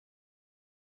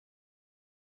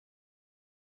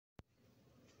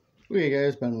Okay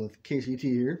guys, Ben with KCT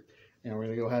here, and we're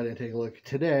going to go ahead and take a look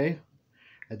today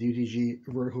at the UTG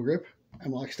vertical grip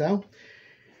Mlok style.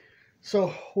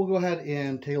 So we'll go ahead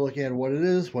and take a look at what it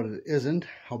is, what it isn't,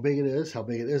 how big it is, how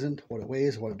big it isn't, what it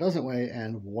weighs, what it doesn't weigh,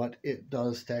 and what it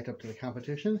does stacked up to the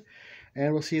competition,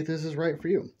 and we'll see if this is right for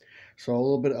you. So a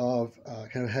little bit of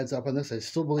kind of heads up on this. I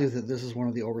still believe that this is one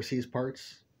of the overseas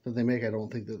parts that they make. I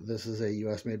don't think that this is a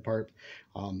US made part.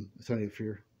 So if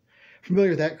you're familiar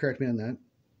with that, correct me on that.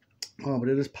 But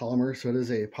it is polymer, so it is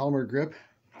a polymer grip,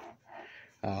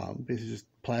 basically just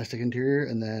plastic interior,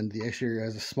 and then the exterior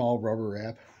has a small rubber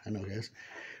wrap. I know, guys.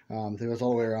 That goes all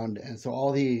the way around, and so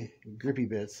all the grippy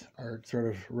bits are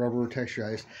sort of rubber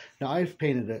texturized. Now I've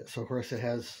painted it, so of course it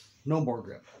has no more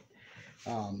grip.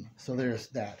 So there's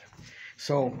that.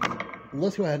 So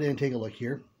let's go ahead and take a look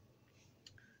here.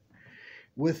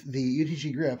 With the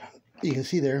UTG grip, you can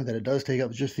see there that it does take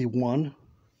up just the one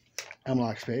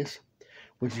Mlok space,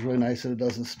 which is really nice that it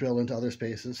doesn't spill into other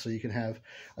spaces, so you can have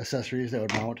accessories that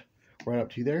would mount right up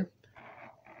to you there.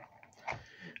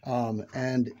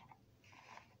 And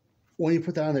when you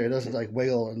put that on there, it doesn't like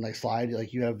wiggle and like slide.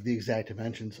 Like you have the exact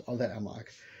dimensions of that Mlok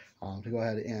to go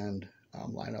ahead and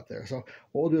line up there. So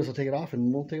what we'll do is we'll take it off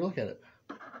and we'll take a look at it.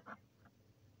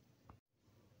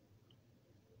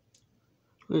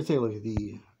 Let's take a look at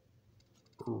the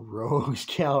rogues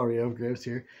gallery of grips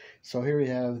here. So here we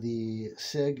have the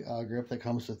SIG grip that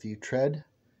comes with the tread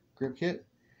grip kit.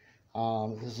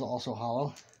 This is also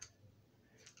hollow.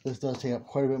 This does take up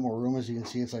quite a bit more room. As you can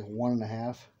see, it's like 1.5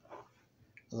 of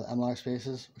the Mlok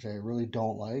spaces, which I really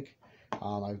don't like.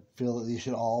 I feel that these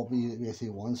should all be basically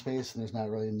one space, and there's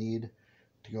not really a need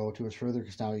to go too much further,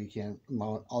 because now you can't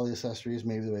mount all the accessories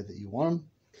maybe the way that you want them.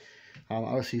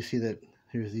 Obviously you see that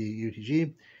here's the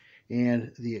UTG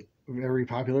and the very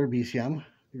popular BCM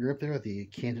grip there at the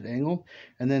canted angle,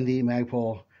 and then the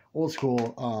Magpul old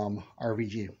school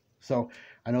RVG. So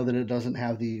I know that it doesn't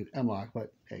have the Mlok,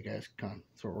 but hey guys, come on,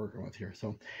 that's what we're working with here.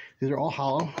 So these are all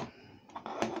hollow.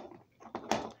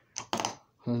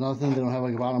 There's nothing, they don't have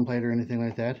like a bottom plate or anything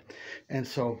like that. And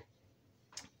so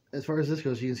as far as this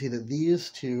goes, you can see that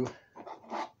these two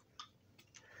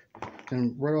are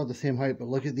right about the same height, but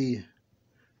look at the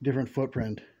different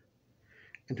footprint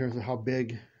in terms of how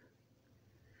big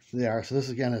they are. So this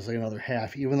again is like another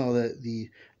half, even though the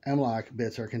Mlok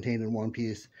bits are contained in one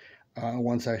piece,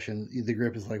 one section. The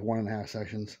grip is like 1.5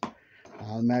 sections.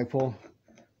 Magpul,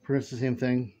 pretty much the same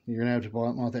thing. You're gonna have to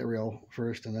mount that rail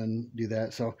first and then do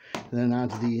that. So and then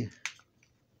onto the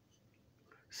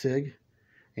SIG,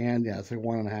 and yeah, it's like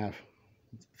 1.5.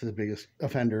 It's the biggest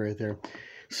offender right there.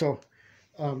 So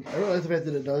I really like the fact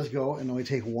that it does go and only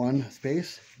take one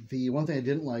space. The one thing I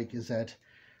didn't like is that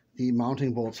the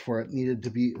mounting bolts for it needed to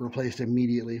be replaced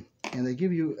immediately, and they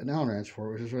give you an Allen wrench for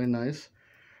it, which is really nice,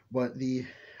 but the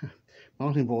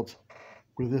mounting bolts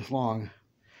were this long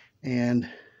and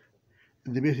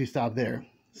they basically stopped there,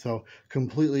 so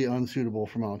completely unsuitable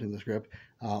for mounting this grip.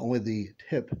 Only the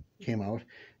tip came out,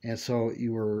 and so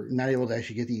you were not able to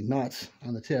actually get the nuts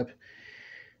on the tip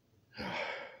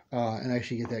and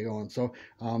actually get that going. So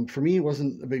for me, it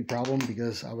wasn't a big problem,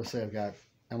 because obviously I've got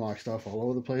Mlok stuff all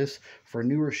over the place. For a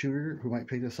newer shooter who might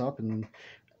pick this up, and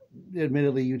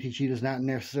admittedly UTG does not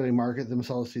necessarily market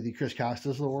themselves to the Chris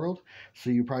Costas of the world, so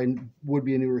you probably would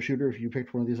be a newer shooter if you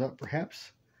picked one of these up,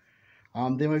 perhaps.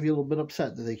 They might be a little bit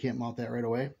upset that they can't mount that right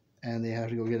away, and they have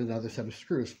to go get another set of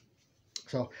screws.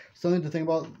 So something to think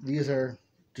about. These are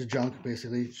just junk,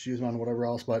 basically. Just use them on whatever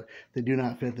else, but they do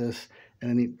not fit this in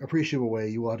any appreciable way.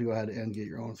 You will have to go ahead and get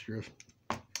your own screws.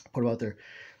 Put them out there.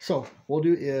 So what we'll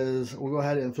do is we'll go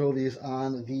ahead and throw these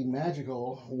on the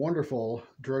magical, wonderful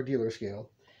drug dealer scale.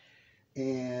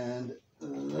 And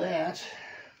that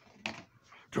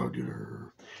drug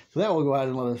dealer. So that will go ahead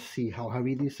and let us see how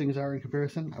heavy these things are in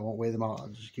comparison. I won't weigh them out. I'll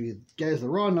just give you guys the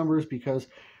raw numbers, because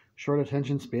short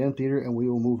attention span theater, and we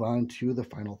will move on to the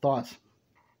final thoughts.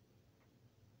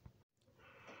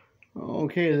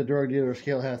 Okay, the drug dealer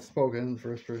scale hath spoken. The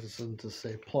first person to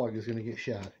say plug is going to get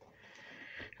shot.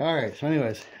 All right, so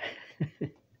anyways,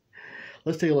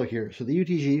 let's take a look here. So the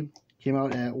UTG came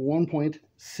out at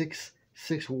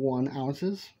 1.661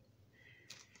 ounces.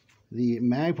 The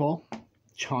Magpul,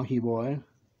 chunky boy,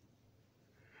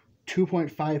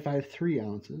 2.553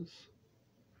 ounces.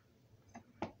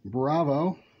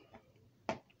 Bravo,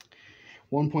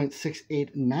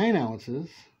 1.689 ounces,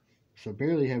 so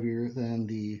barely heavier than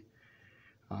the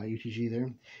UTG there.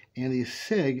 And the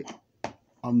SIG,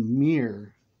 a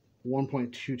mere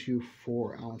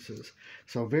 1.224 ounces.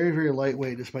 So very, very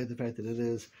lightweight, despite the fact that it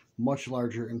is much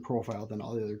larger in profile than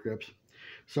all the other grips.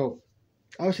 So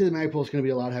obviously the Magpul is going to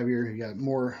be a lot heavier. You got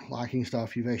more locking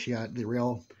stuff. You've actually got the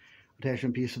rail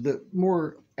attachment piece. So the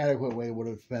more adequate way would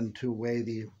have been to weigh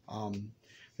the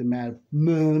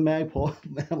Magpul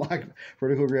Mlok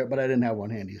vertical grip, but I didn't have one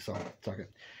handy, so it's okay.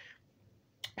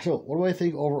 So what do I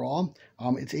think overall?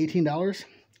 It's $18.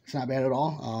 It's not bad at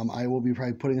all. I will be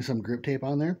probably putting some grip tape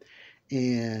on there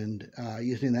and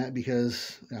using that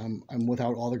because I'm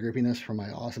without all the grippiness from my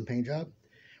awesome paint job,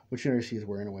 which you never see is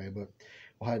wearing away, but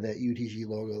we'll have that UTG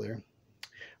logo there.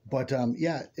 But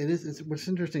yeah, what's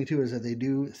interesting too is that they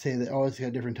do say that, oh, it's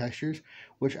got different textures,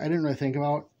 which I didn't really think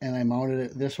about, and I mounted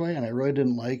it this way, and I really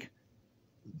didn't like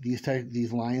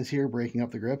these lines here breaking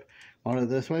up the grip. Mounted it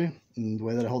this way, and the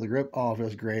way that I hold the grip, oh, it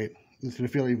feels great. It's going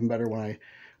to feel even better when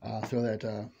I throw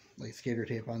that like skater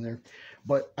tape on there.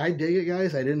 But I dig it,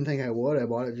 guys. I didn't think I would. I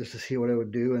bought it just to see what it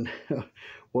would do and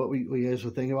what we guys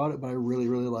would think about it, but I really,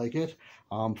 really like it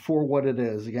for what it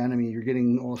is. Again, I mean, you're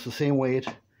getting almost the same weight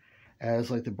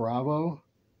as like the Bravo,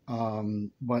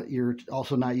 but you're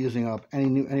also not using up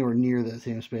anywhere near that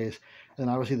same space.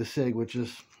 And obviously the SIG, which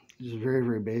is very,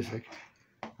 very basic,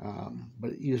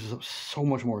 but it uses up so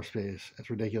much more space. It's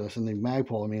ridiculous. And the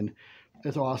Magpul, I mean,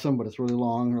 it's awesome, but it's really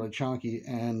long, really chunky,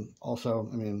 and also,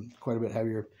 I mean, quite a bit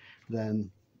heavier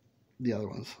than the other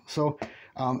ones. So,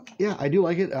 yeah, I do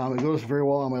like it. It goes very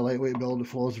well on my lightweight build. It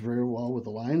flows very well with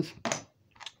the lines.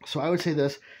 So I would say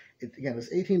this, again,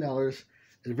 it's $18.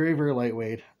 It's very, very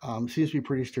lightweight. Seems to be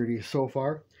pretty sturdy so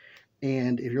far.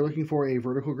 And if you're looking for a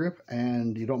vertical grip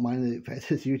and you don't mind the fact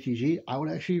that it's UTG, I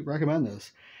would actually recommend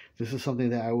this. This is something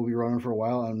that I will be running for a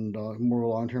while and more of a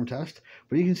long-term test.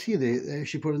 But you can see they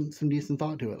actually put in some decent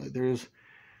thought to it. Like there's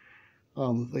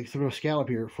like sort of a scallop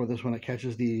here for this when it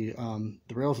catches the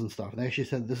rails and stuff. And they actually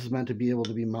said this is meant to be able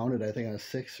to be mounted, I think, on a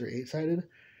 6 or 8-sided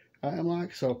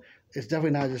Mlok. So it's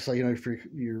definitely not just like, you know, for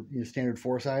your standard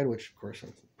 4-side, which of course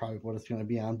that's probably what it's going to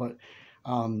be on. But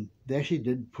they actually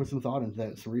did put some thought into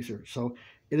that, some research. So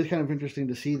it is kind of interesting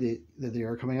to see that they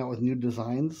are coming out with new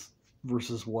designs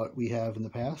versus what we have in the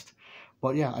past.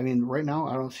 But yeah, I mean, right now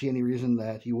I don't see any reason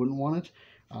that you wouldn't want it.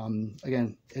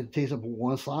 Again, it takes up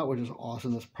one slot, which is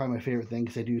awesome. That's probably my favorite thing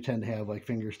because they do tend to have like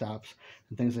finger stops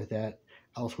and things like that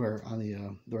elsewhere on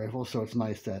the rifle. So it's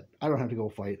nice that I don't have to go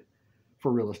fight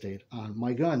for real estate on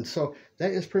my gun. So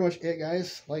that is pretty much it,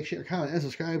 guys. Like, share, comment, and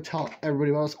subscribe. Tell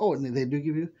everybody else. Oh, and they do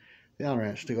give you the Allen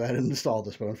wrench to go ahead and install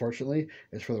this, but unfortunately,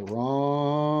 it's for the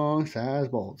wrong size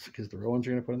bolts because the real ones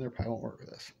you're going to put in there probably won't work with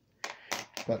this.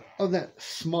 But other than that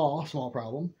small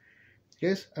problem,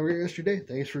 guys, have a great rest of your day.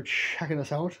 Thanks for checking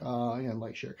us out. Again,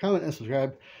 like, share, comment, and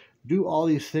subscribe. Do all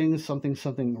these things, something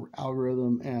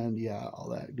algorithm, and yeah, all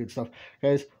that good stuff.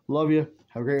 Guys, love you.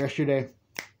 Have a great rest of your day.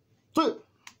 See ya.